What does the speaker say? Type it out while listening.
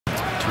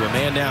To a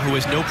man now who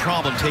has no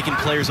problem taking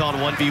players on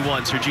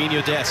 1v1.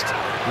 Serginho Dest.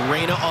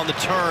 Reyna on the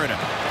turn.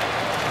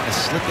 To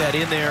slip that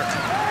in there.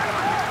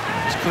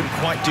 Just couldn't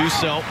quite do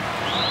so.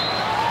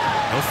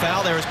 No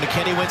foul there as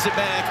McKennie wins it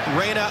back.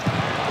 Reyna,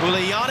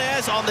 Uly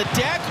Llanez on the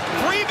deck.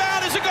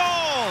 Rebound is a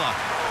goal!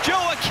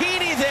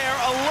 Gioacchini there,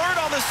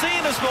 alert on the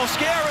scene as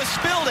Mosquera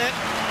spilled it.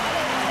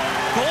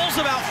 Goals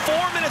about 4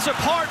 minutes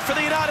apart for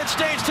the United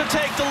States to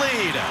take the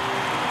lead.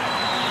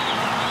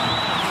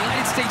 The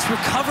United States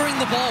recovering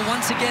the ball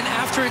once again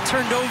after it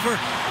turned over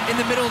in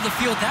the middle of the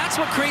field. That's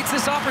what creates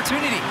this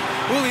opportunity.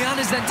 Uly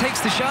Llanez then takes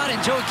the shot, and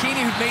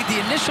Gioacchini, who made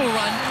the initial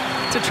run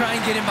to try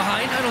and get in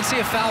behind. I don't see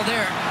a foul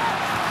there.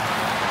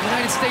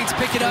 United States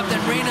pick it up,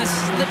 then Reyna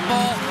slip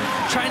ball,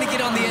 trying to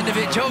get on the end of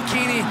it.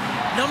 Gioacchini,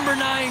 number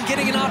 9,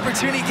 getting an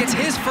opportunity, gets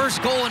his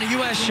first goal in a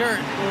U.S. shirt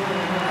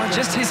on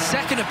just his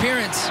second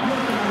appearance.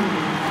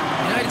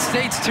 United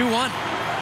States 2-1.